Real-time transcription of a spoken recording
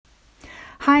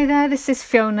Hi there, this is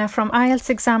Fiona from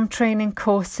IELTS Exam Training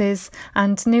Courses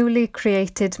and newly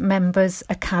created Members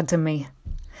Academy.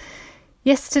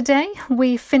 Yesterday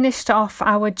we finished off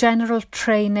our general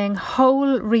training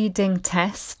whole reading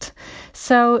test,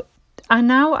 so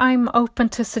now I'm open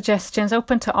to suggestions,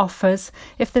 open to offers.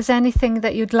 If there's anything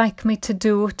that you'd like me to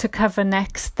do to cover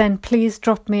next, then please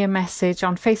drop me a message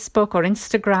on Facebook or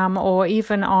Instagram or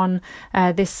even on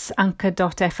this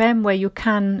anchor.fm where you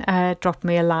can drop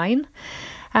me a line.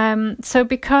 So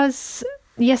because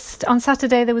on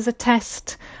Saturday there was a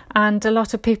test and a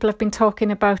lot of people have been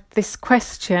talking about this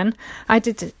question, I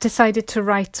decided to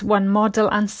write one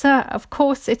model answer. Of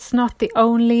course, it's not the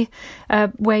only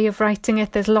way of writing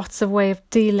it. There's lots of ways of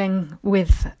dealing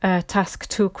with task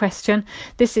 2 question.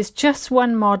 This is just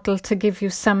one model to give you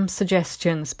some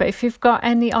suggestions. But if you've got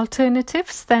any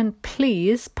alternatives, then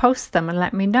please post them and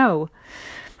let me know.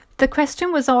 The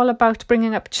question was all about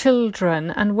bringing up children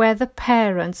and whether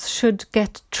parents should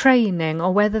get training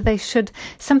or whether they should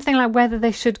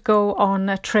go on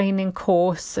a training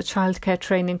course, a childcare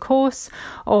training course,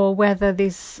 or whether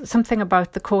something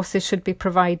about the courses should be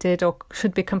provided or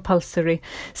should be compulsory,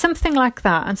 something like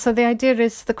that. And so the idea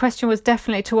is, the question was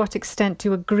definitely to what extent do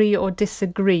you agree or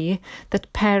disagree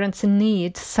that parents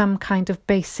need some kind of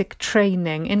basic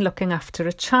training in looking after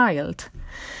a child.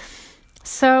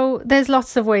 So there's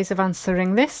lots of ways of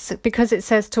answering this, because it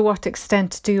says to what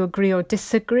extent do you agree or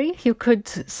disagree. You could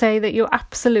say that you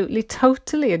absolutely,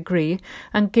 totally agree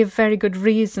and give very good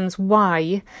reasons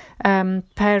why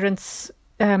parents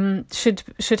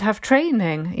should have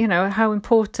training, how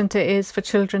important it is for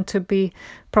children to be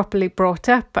properly brought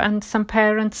up. And some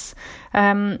parents,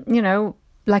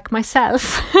 like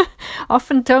myself,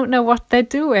 often don't know what they're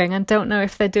doing and don't know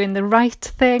if they're doing the right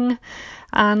thing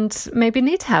and maybe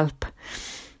need help.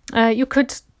 You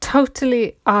could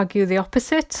totally argue the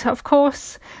opposite, of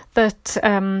course, that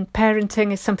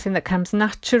parenting is something that comes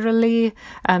naturally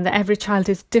and that every child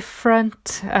is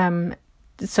different.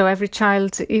 So every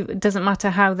child, it doesn't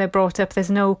matter how they're brought up, there's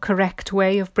no correct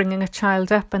way of bringing a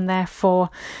child up, and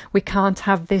therefore we can't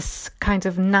have this kind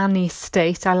of nanny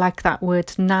state. I like that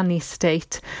word, nanny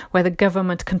state, where the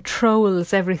government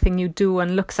controls everything you do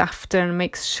and looks after and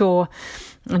makes sure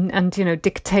and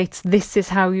dictates this is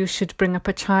how you should bring up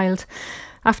a child.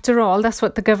 After all, that's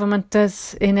what the government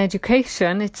does in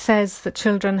education. It says that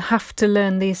children have to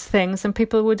learn these things, and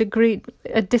people would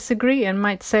disagree and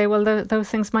might say, well, those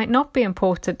things might not be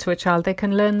important to a child. They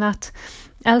can learn that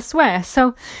elsewhere.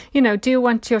 So, do you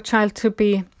want your child to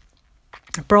be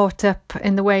brought up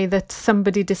in the way that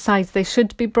somebody decides they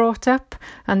should be brought up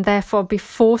and therefore be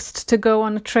forced to go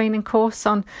on a training course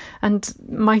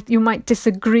you might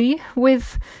disagree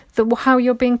with how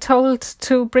you're being told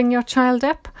to bring your child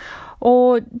up?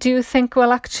 Or do you think,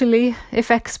 well, actually,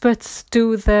 if experts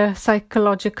do the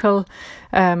psychological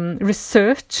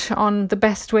research on the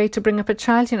best way to bring up a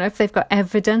child, if they've got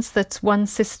evidence that one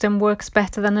system works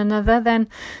better than another,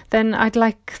 then I'd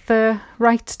like the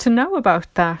right to know about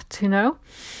that,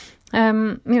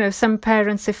 some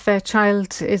parents, if their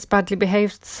child is badly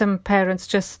behaved, some parents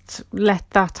just let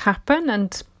that happen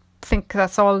and think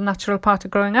that's all natural part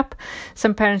of growing up.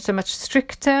 Some parents are much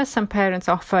stricter. Some parents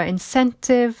offer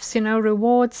incentives,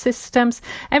 reward systems.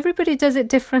 Everybody does it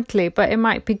differently, but it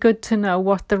might be good to know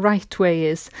what the right way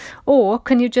is. Or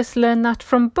can you just learn that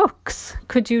from books?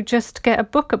 Could you just get a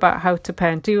book about how to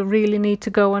parent? Do you really need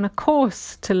to go on a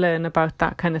course to learn about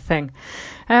that kind of thing?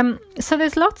 So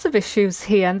there's lots of issues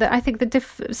here, and I think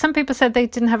some people said they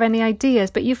didn't have any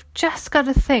ideas, but you've just got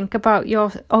to think about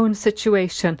your own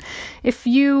situation. If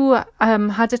you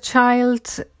had a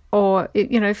child, or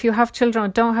if you have children or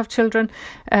don't have children,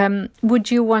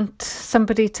 would you want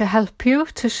somebody to help you,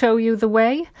 to show you the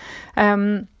way?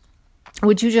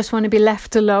 Would you just want to be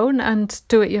left alone and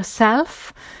do it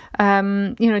yourself?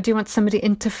 Do you want somebody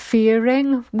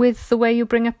interfering with the way you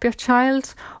bring up your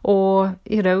child? Or,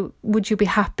 would you be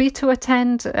happy to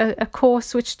attend a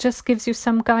course which just gives you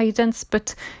some guidance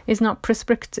but is not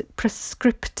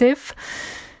prescriptive?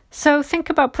 So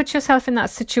put yourself in that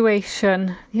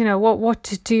situation.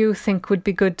 What do you think would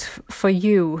be good for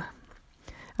you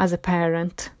as a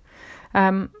parent?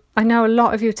 I know a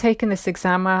lot of you taking this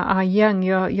exam are young.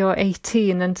 You're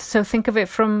 18, and so think of it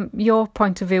from your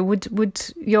point of view.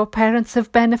 Would your parents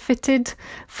have benefited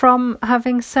from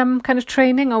having some kind of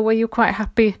training, or were you quite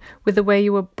happy with the way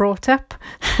you were brought up?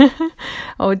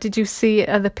 Or did you see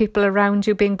other people around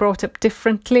you being brought up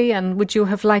differently, and would you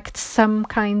have liked some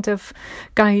kind of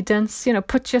guidance?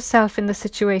 Put yourself in the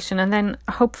situation, and then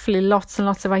hopefully lots and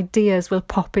lots of ideas will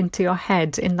pop into your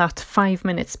head in that 5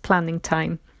 minutes planning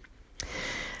time.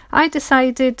 I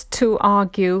decided to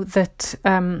argue that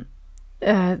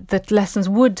that lessons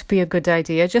would be a good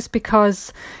idea, just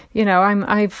because,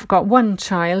 I've got one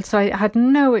child, so I had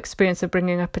no experience of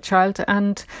bringing up a child,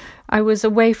 and I was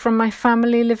away from my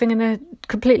family, living in a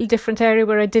completely different area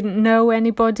where I didn't know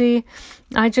anybody.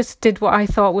 I just did what I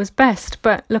thought was best,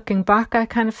 but looking back, I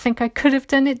kind of think I could have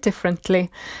done it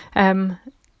differently.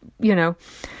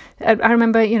 I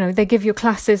remember, they give you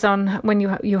classes on when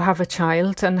you have a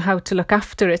child and how to look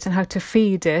after it and how to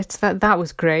feed it. That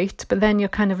was great, but then you're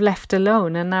kind of left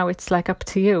alone, and now it's like up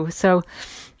to you. So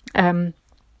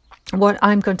what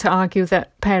I'm going to argue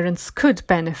that parents could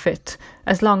benefit,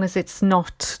 as long as it's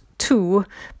not too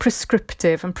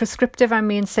prescriptive. And prescriptive, I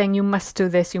mean saying you must do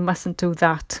this, you mustn't do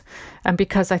that, and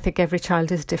because I think every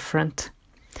child is different.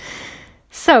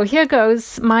 So here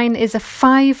goes. Mine is a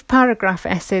 5-paragraph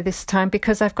essay this time,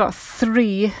 because I've got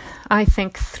three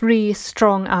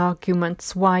strong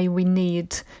arguments why we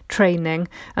need training.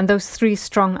 And those 3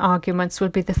 strong arguments will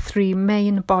be the 3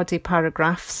 main body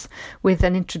paragraphs, with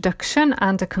an introduction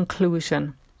and a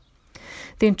conclusion.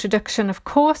 The introduction, of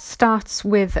course, starts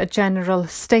with a general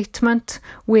statement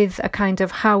with a kind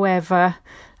of however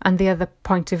and the other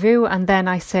point of view, and then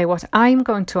I say what I'm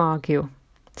going to argue.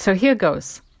 So here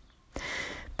goes.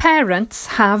 Parents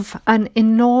have an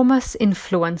enormous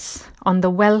influence on the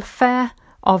welfare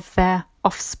of their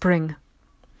offspring.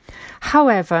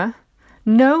 However,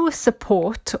 no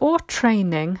support or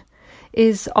training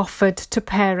is offered to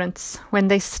parents when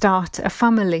they start a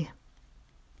family.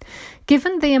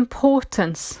 Given the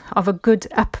importance of a good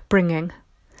upbringing,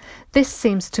 this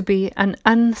seems to be an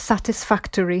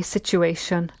unsatisfactory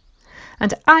situation,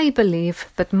 and I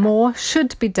believe that more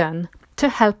should be done to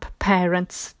help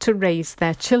parents to raise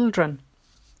their children.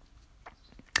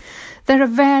 There are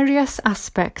various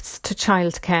aspects to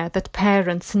childcare that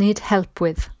parents need help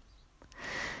with.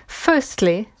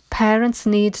 Firstly, parents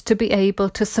need to be able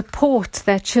to support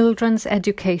their children's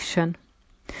education.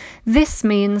 This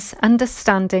means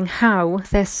understanding how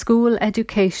their school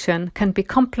education can be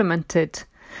complemented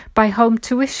by home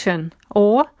tuition,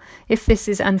 or, if this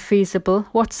is unfeasible,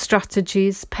 what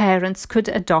strategies parents could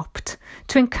adopt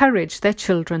to encourage their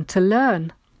children to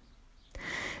learn.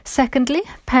 Secondly,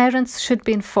 parents should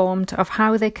be informed of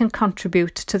how they can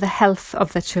contribute to the health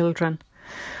of their children,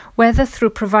 whether through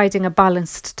providing a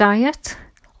balanced diet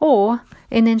or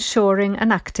in ensuring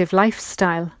an active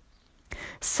lifestyle.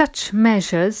 Such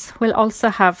measures will also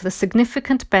have the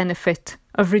significant benefit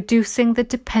of reducing the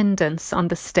dependence on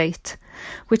the state,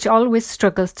 which always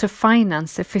struggles to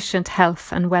finance efficient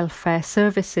health and welfare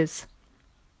services.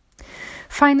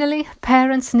 Finally,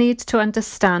 parents need to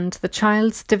understand the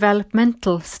child's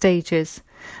developmental stages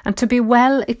and to be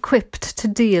well equipped to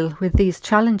deal with these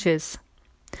challenges.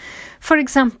 For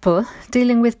example,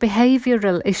 dealing with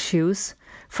behavioural issues,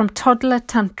 from toddler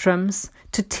tantrums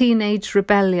to teenage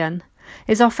rebellion,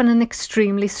 is often an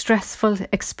extremely stressful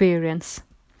experience,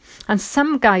 and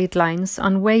some guidelines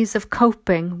on ways of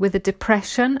coping with the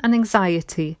depression and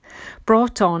anxiety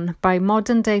brought on by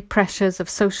modern-day pressures of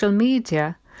social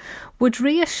media would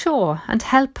reassure and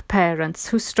help parents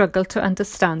who struggle to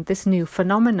understand this new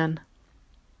phenomenon.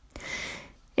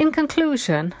 In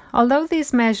conclusion, although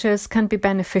these measures can be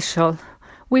beneficial,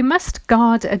 we must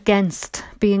guard against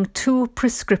being too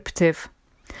prescriptive,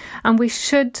 and we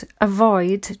should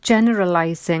avoid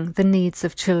generalising the needs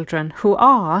of children who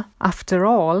are, after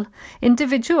all,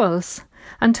 individuals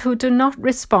and who do not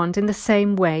respond in the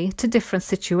same way to different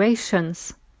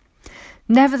situations.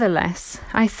 Nevertheless,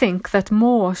 I think that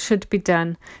more should be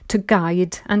done to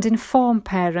guide and inform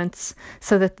parents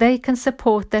so that they can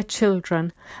support their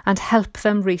children and help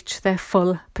them reach their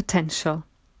full potential.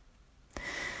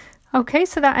 Okay,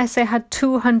 so that essay had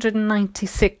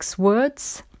 296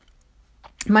 words.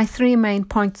 My 3 main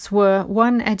points were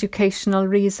 1, educational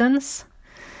reasons,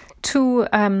 2,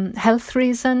 health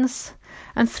reasons,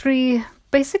 and 3,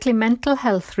 basically mental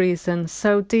health reasons.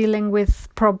 So dealing with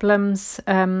problems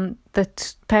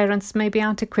that parents maybe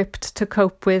aren't equipped to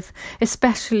cope with,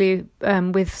 especially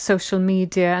with social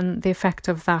media and the effect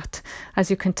of that.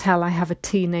 As you can tell, I have a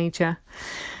teenager.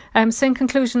 So in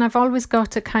conclusion, I've always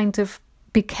got to kind of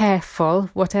be careful.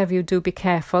 Whatever you do, be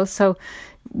careful. So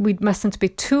we mustn't be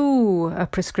too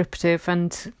prescriptive,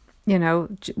 and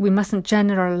we mustn't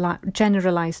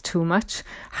generalize too much.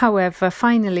 However,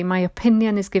 finally, my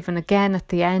opinion is given again at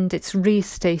the end. It's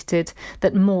restated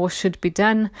that more should be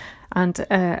done, and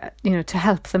to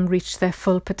help them reach their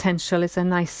full potential is a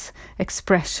nice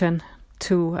expression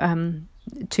to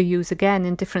use again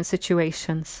in different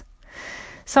situations.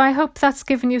 So I hope that's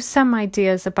given you some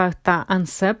ideas about that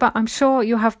answer, but I'm sure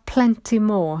you have plenty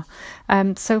more.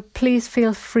 So please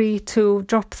feel free to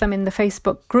drop them in the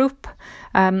Facebook group,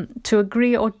 to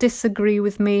agree or disagree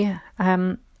with me.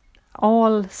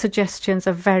 All suggestions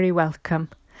are very welcome.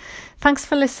 Thanks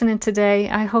for listening today.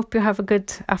 I hope you have a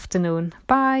good afternoon.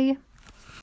 Bye.